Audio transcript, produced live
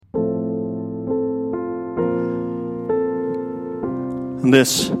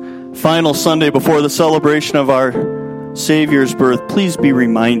This final Sunday before the celebration of our Savior's birth, please be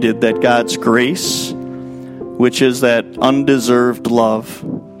reminded that God's grace, which is that undeserved love,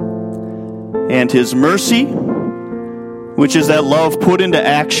 and His mercy, which is that love put into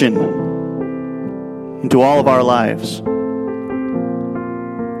action into all of our lives,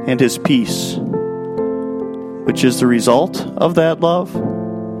 and His peace, which is the result of that love,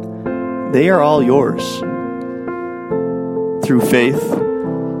 they are all yours through faith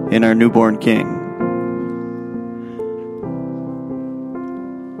in our newborn King.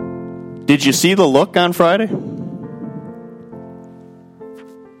 Did you see the look on Friday?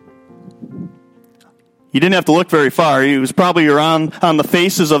 You didn't have to look very far. It was probably on the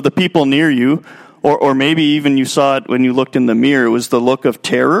faces of the people near you, or maybe even you saw it when you looked in the mirror. It was the look of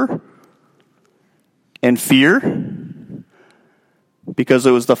terror and fear, because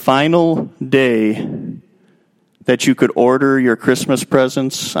it was the final day that you could order your Christmas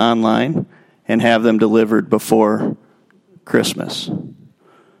presents online and have them delivered before Christmas.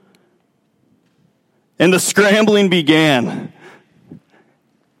 And the scrambling began.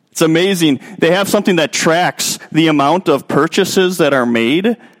 It's amazing. They have something that tracks the amount of purchases that are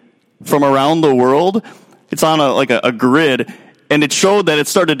made from around the world. It's on a grid, and it showed that it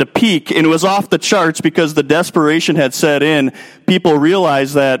started to peak, and it was off the charts because the desperation had set in. People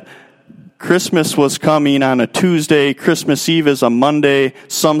realized that Christmas was coming on a Tuesday. Christmas Eve is a Monday.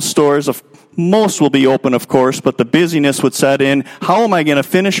 Some stores, most will be open, of course, but the busyness would set in. How am I going to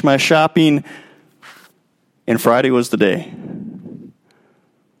finish my shopping? And Friday was the day.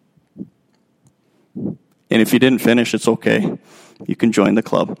 And if you didn't finish, it's okay. You can join the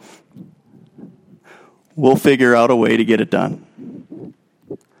club. We'll figure out a way to get it done.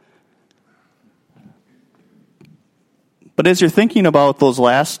 But as you're thinking about those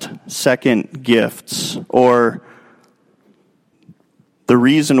last second gifts, or the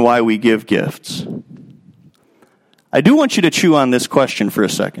reason why we give gifts, I do want you to chew on this question for a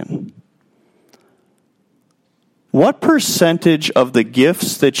second. What percentage of the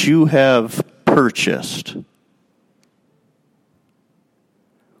gifts that you have purchased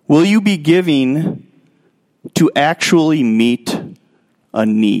will you be giving to actually meet a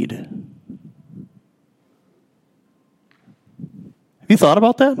need? Have you thought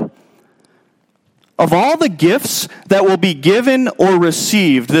about that? Of all the gifts that will be given or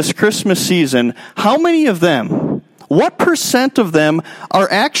received this Christmas season, how many of them, what percent of them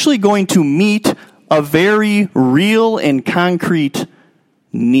are actually going to meet a very real and concrete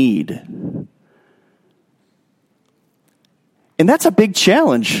need? And that's a big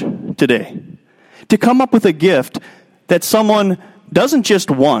challenge today, to come up with a gift that someone doesn't just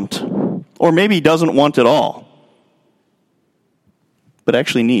want, or maybe doesn't want at all, but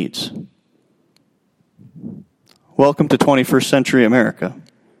actually needs. Welcome to 21st century America.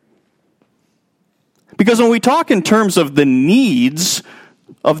 Because when we talk in terms of the needs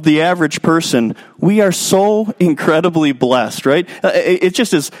of the average person, we are so incredibly blessed, right? It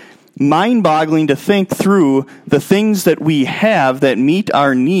just is mind-boggling to think through the things that we have that meet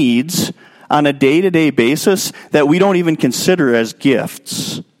our needs on a day-to-day basis that we don't even consider as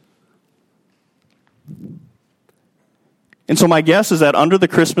gifts. And so my guess is that under the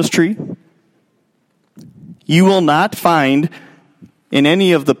Christmas tree, you will not find in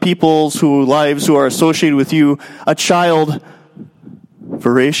any of the people's lives who are associated with you a child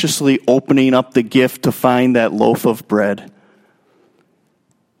voraciously opening up the gift to find that loaf of bread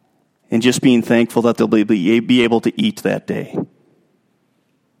and just being thankful that they'll be able to eat that day.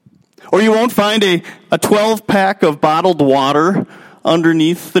 Or you won't find a 12-pack of bottled water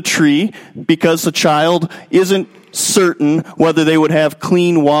underneath the tree because the child isn't certain whether they would have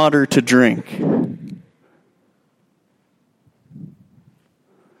clean water to drink.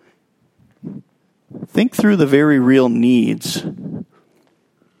 Think through the very real needs, and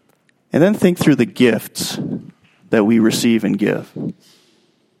then think through the gifts that we receive and give.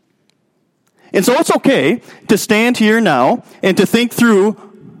 And so it's okay to stand here now and to think through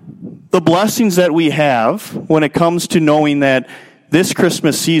the blessings that we have when it comes to knowing that this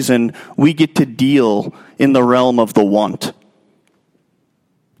Christmas season we get to deal in the realm of the want.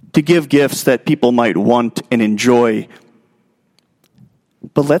 To give gifts that people might want and enjoy.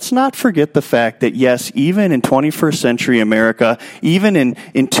 But let's not forget the fact that, yes, even in 21st century America, even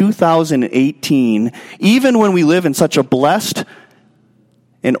in 2018, even when we live in such a blessed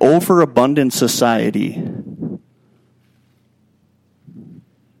and overabundant society,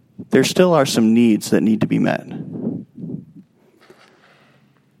 there still are some needs that need to be met.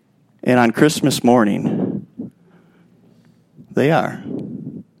 And on Christmas morning, they are.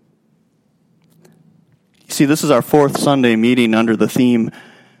 See, this is our fourth Sunday meeting under the theme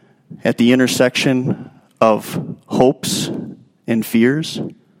at the intersection of hopes and fears.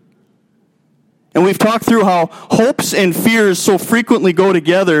 And we've talked through how hopes and fears so frequently go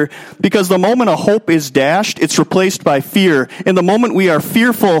together because the moment a hope is dashed, it's replaced by fear. And the moment we are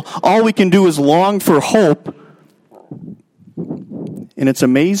fearful, all we can do is long for hope. And it's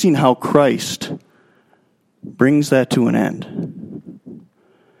amazing how Christ brings that to an end.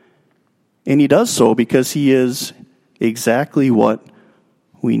 And he does so because he is exactly what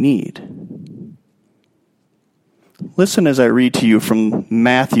we need. Listen as I read to you from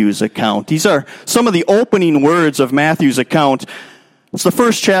Matthew's account. These are some of the opening words of Matthew's account. It's the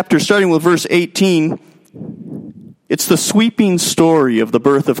first chapter, starting with verse 18. It's the sweeping story of the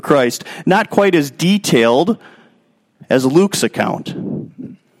birth of Christ, not quite as detailed as Luke's account.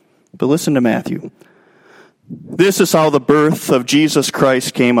 But listen to Matthew. This is how the birth of Jesus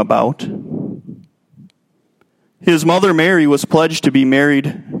Christ came about. His mother Mary was pledged to be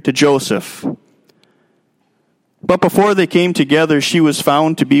married to Joseph. But before they came together, she was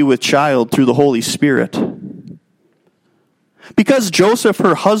found to be with child through the Holy Spirit. Because Joseph,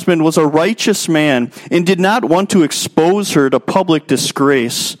 her husband, was a righteous man and did not want to expose her to public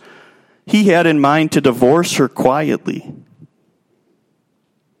disgrace, he had in mind to divorce her quietly.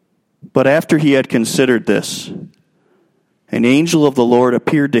 But after he had considered this, an angel of the Lord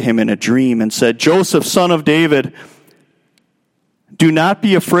appeared to him in a dream and said, Joseph, son of David, do not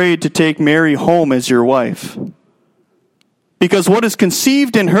be afraid to take Mary home as your wife, because what is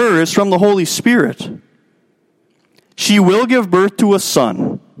conceived in her is from the Holy Spirit. She will give birth to a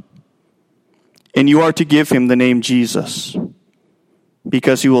son, and you are to give him the name Jesus,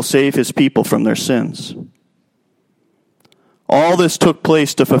 because he will save his people from their sins. All this took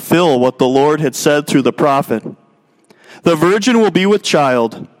place to fulfill what the Lord had said through the prophet. The virgin will be with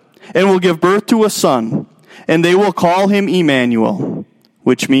child, and will give birth to a son, and they will call him Emmanuel,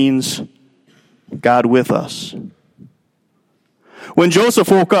 which means God with us. When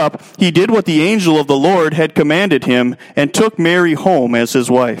Joseph woke up, he did what the angel of the Lord had commanded him and took Mary home as his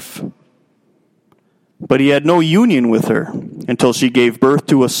wife. But he had no union with her until she gave birth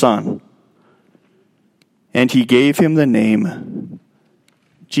to a son. And he gave him the name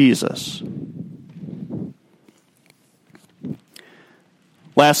Jesus.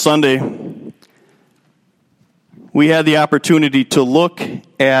 Last Sunday, we had the opportunity to look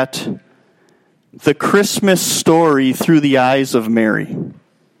at the Christmas story through the eyes of Mary.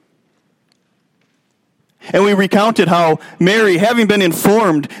 And we recounted how Mary, having been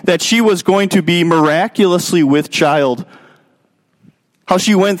informed that she was going to be miraculously with child, how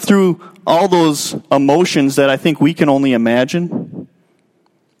she went through all those emotions that I think we can only imagine.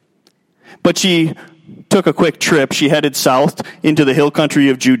 But she took a quick trip. She headed south into the hill country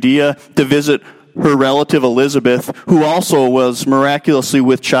of Judea to visit her relative Elizabeth, who also was miraculously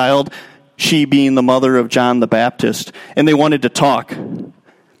with child, she being the mother of John the Baptist, and they wanted to talk.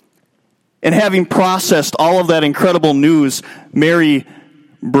 And having processed all of that incredible news, Mary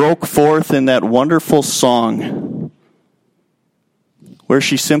broke forth in that wonderful song where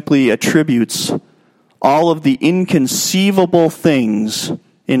she simply attributes all of the inconceivable things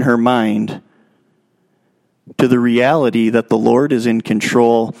in her mind to the reality that the Lord is in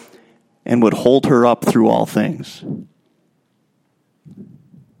control and would hold her up through all things.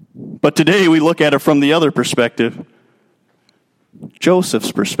 But today we look at it from the other perspective,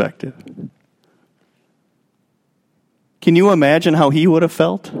 Joseph's perspective. Can you imagine how he would have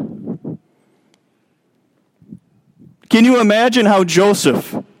felt? Can you imagine how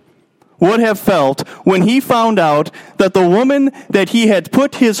Joseph would have felt when he found out that the woman that he had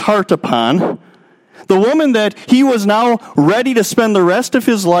put his heart upon, the woman that he was now ready to spend the rest of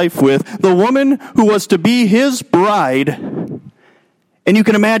his life with, the woman who was to be his bride, and you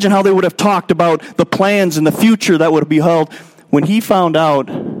can imagine how they would have talked about the plans and the future that would be held when he found out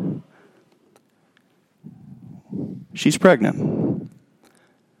she's pregnant.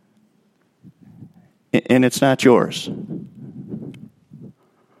 And it's not yours.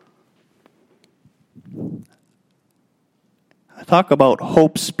 I talk about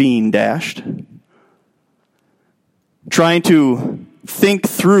hopes being dashed. Trying to think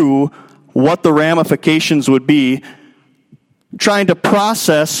through what the ramifications would be. Trying to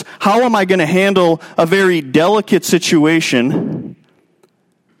process, how am I going to handle a very delicate situation?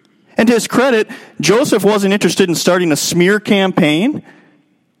 And to his credit, Joseph wasn't interested in starting a smear campaign.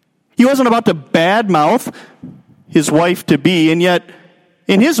 He wasn't about to badmouth his wife-to-be, and yet,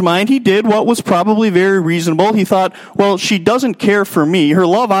 in his mind, he did what was probably very reasonable. He thought, well, she doesn't care for me. Her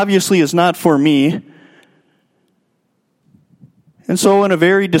love obviously is not for me. And so in a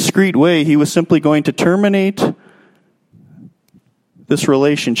very discreet way, he was simply going to terminate this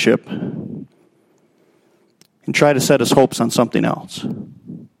relationship and try to set his hopes on something else. And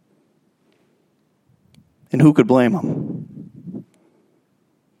who could blame him?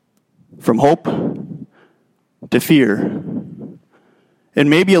 From hope to fear, and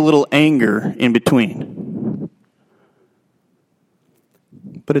maybe a little anger in between.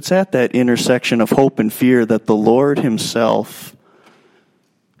 But it's at that intersection of hope and fear that the Lord himself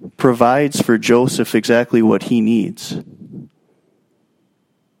provides for Joseph exactly what he needs.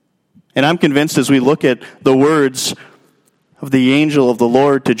 And I'm convinced as we look at the words of the angel of the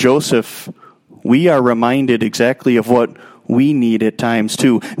Lord to Joseph, we are reminded exactly of what we need at times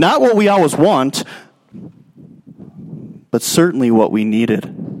too. Not what we always want, but certainly what we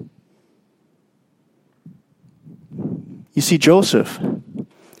needed. You see, Joseph,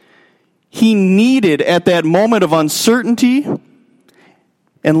 he needed at that moment of uncertainty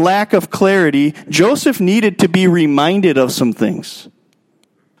and lack of clarity, Joseph needed to be reminded of some things.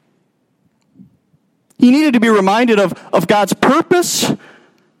 He needed to be reminded of God's purpose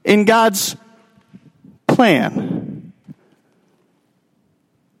and God's plan.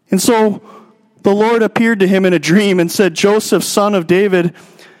 And so the Lord appeared to him in a dream and said, Joseph, son of David,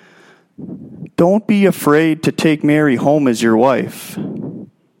 don't be afraid to take Mary home as your wife.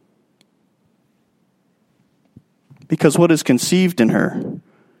 Because what is conceived in her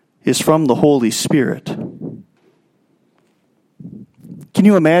is from the Holy Spirit. Can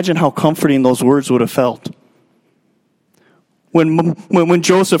you imagine how comforting those words would have felt? When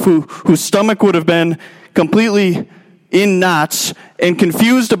Joseph, whose stomach would have been completely in knots and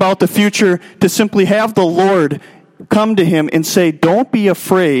confused about the future, to simply have the Lord come to him and say, don't be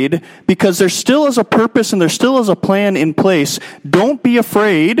afraid, because there still is a purpose and there still is a plan in place. Don't be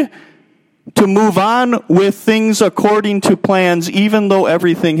afraid to move on with things according to plans, even though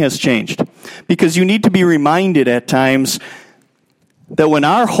everything has changed. Because you need to be reminded at times that when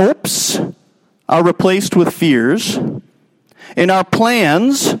our hopes are replaced with fears and our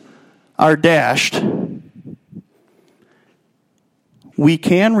plans are dashed, we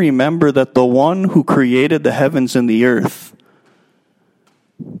can remember that the one who created the heavens and the earth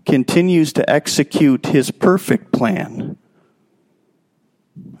continues to execute his perfect plan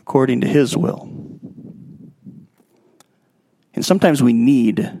according to his will. And sometimes we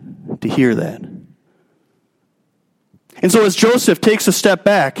need to hear that. And so as Joseph takes a step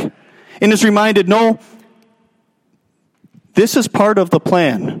back and is reminded, no, this is part of the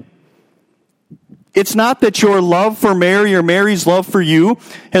plan. It's not that your love for Mary or Mary's love for you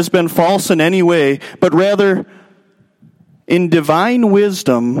has been false in any way, but rather, in divine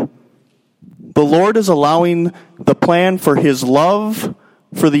wisdom, the Lord is allowing the plan for his love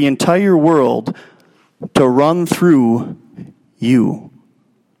for the entire world to run through you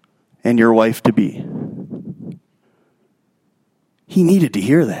and your wife-to-be. He needed to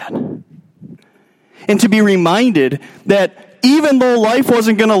hear that. And to be reminded that even though life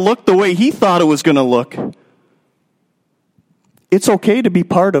wasn't going to look the way he thought it was going to look, it's okay to be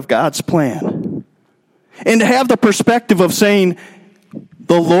part of God's plan. And to have the perspective of saying,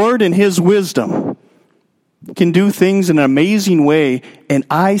 the Lord in his wisdom can do things in an amazing way, and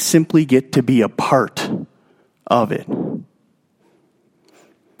I simply get to be a part of it.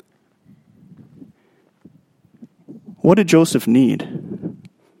 What did Joseph need?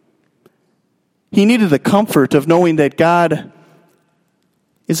 He needed the comfort of knowing that God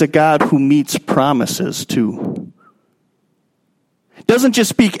is a God who meets promises too. Doesn't just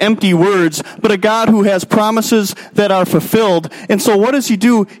speak empty words, but a God who has promises that are fulfilled. And so what does he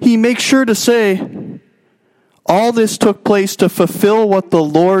do? He makes sure to say, all this took place to fulfill what the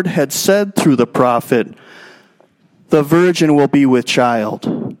Lord had said through the prophet. The virgin will be with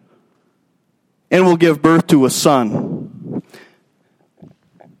child and will give birth to a son.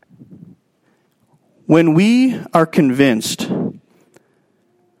 When we are convinced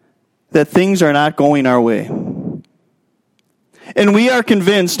that things are not going our way, and we are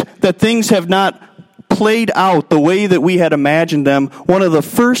convinced that things have not played out the way that we had imagined them, one of the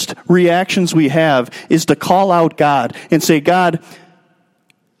first reactions we have is to call out God and say, God,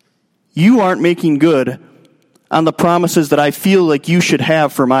 you aren't making good on the promises that I feel like you should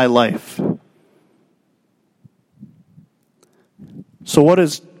have for my life. So what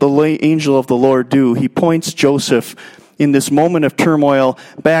does the angel of the Lord do? He points Joseph in this moment of turmoil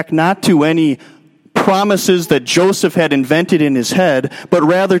back not to any promises that Joseph had invented in his head, but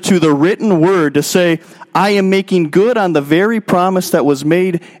rather to the written word to say, I am making good on the very promise that was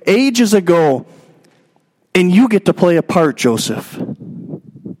made ages ago, and you get to play a part, Joseph.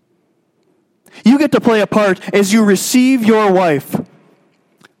 You get to play a part as you receive your wife,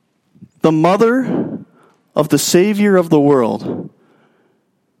 the mother of the Savior of the world,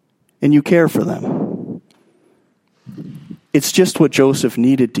 and you care for them. It's just what Joseph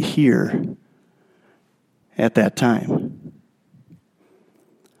needed to hear at that time.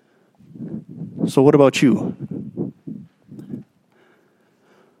 So what about you?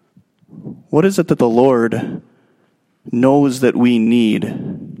 What is it that the Lord knows that we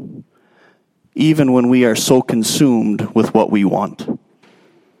need, even when we are so consumed with what we want?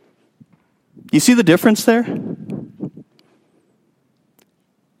 You see the difference there?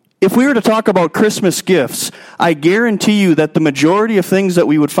 If we were to talk about Christmas gifts, I guarantee you that the majority of things that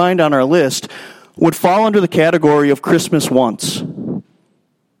we would find on our list would fall under the category of Christmas wants.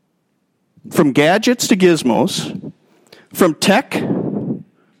 From gadgets to gizmos, from tech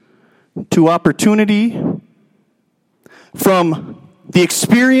to opportunity, from the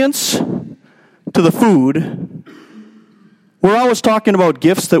experience to the food, we're always talking about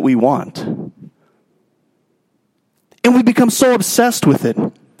gifts that we want. And we become so obsessed with it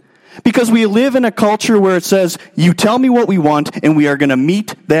because we live in a culture where it says, you tell me what we want and we are going to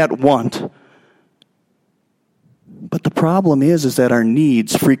meet that want. But the problem is that our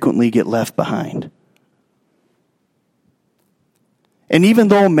needs frequently get left behind. And even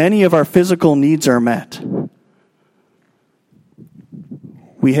though many of our physical needs are met,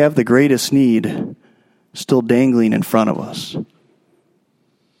 we have the greatest need still dangling in front of us.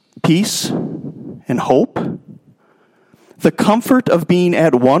 Peace and hope, the comfort of being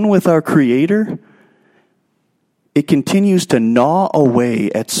at one with our Creator, it continues to gnaw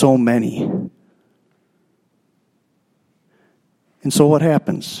away at so many. And so what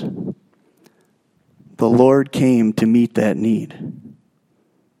happens? The Lord came to meet that need.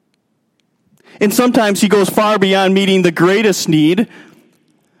 And sometimes He goes far beyond meeting the greatest need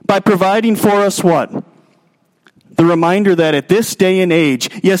by providing for us what? The reminder that at this day and age,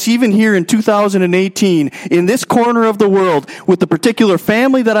 yes, even here in 2018, in this corner of the world, with the particular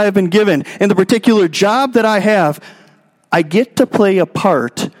family that I have been given and the particular job that I have, I get to play a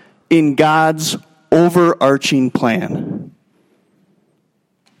part in God's overarching plan.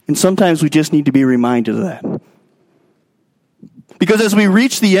 And sometimes we just need to be reminded of that. Because as we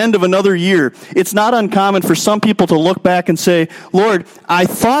reach the end of another year, it's not uncommon for some people to look back and say, Lord, I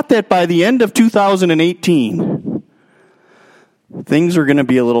thought that by the end of 2018, things are going to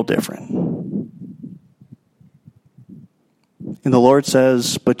be a little different. And the Lord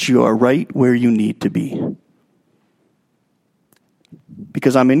says, but you are right where you need to be.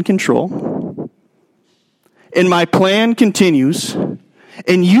 Because I'm in control. And my plan continues.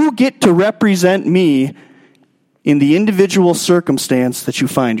 And you get to represent me in the individual circumstance that you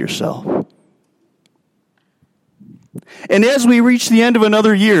find yourself. And as we reach the end of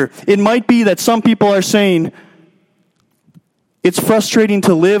another year, it might be that some people are saying, it's frustrating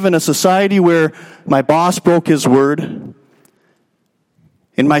to live in a society where my boss broke his word,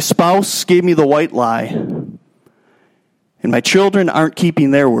 and my spouse gave me the white lie, and my children aren't keeping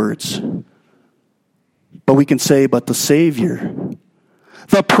their words. But we can say, but the Savior,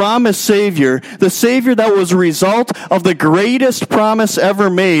 the promised Savior, the Savior that was a result of the greatest promise ever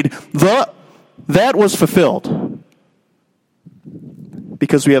made, that was fulfilled.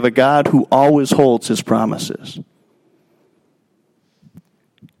 Because we have a God who always holds His promises.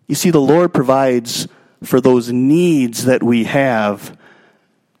 You see, the Lord provides for those needs that we have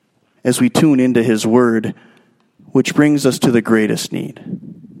as we tune into His Word, which brings us to the greatest need.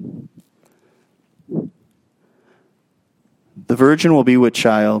 The virgin will be with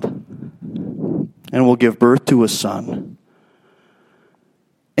child and will give birth to a son.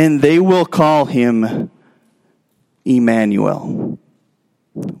 And they will call him Emmanuel,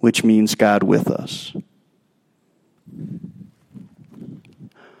 which means God with us.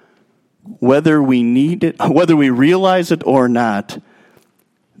 Whether we need it, whether we realize it or not,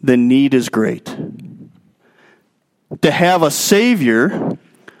 the need is great. To have a Savior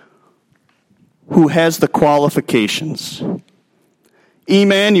who has the qualifications.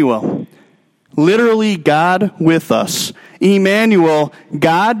 Emmanuel, literally God with us. Emmanuel,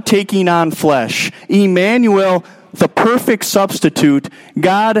 God taking on flesh. Emmanuel, the perfect substitute.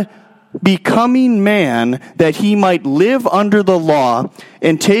 God becoming man that He might live under the law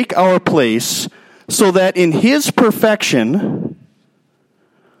and take our place so that in His perfection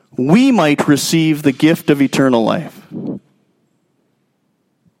we might receive the gift of eternal life.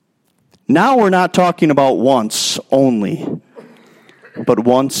 Now we're not talking about wants only, but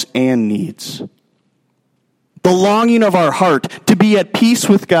wants and needs. The longing of our heart to be at peace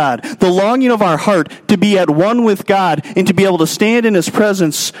with God, the longing of our heart to be at one with God and to be able to stand in His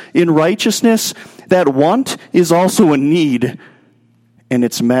presence in righteousness, that want is also a need, and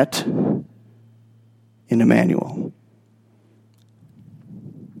it's met in Emmanuel.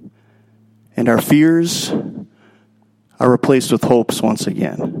 And our fears are replaced with hopes once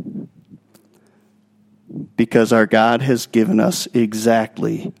again, because our God has given us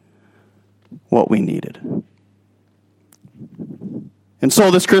exactly what we needed. And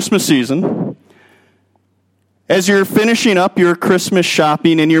so this Christmas season, as you're finishing up your Christmas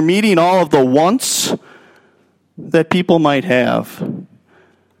shopping and you're meeting all of the wants that people might have,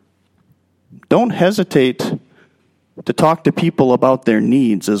 don't hesitate to talk to people about their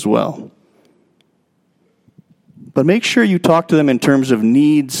needs as well. But make sure you talk to them in terms of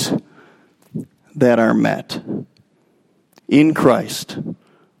needs that are met in Christ,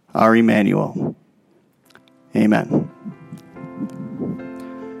 our Emmanuel. Amen.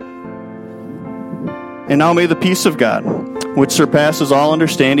 And now may the peace of God, which surpasses all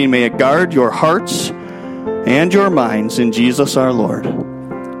understanding, may it guard your hearts and your minds in Jesus our Lord.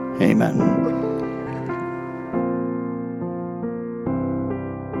 Amen.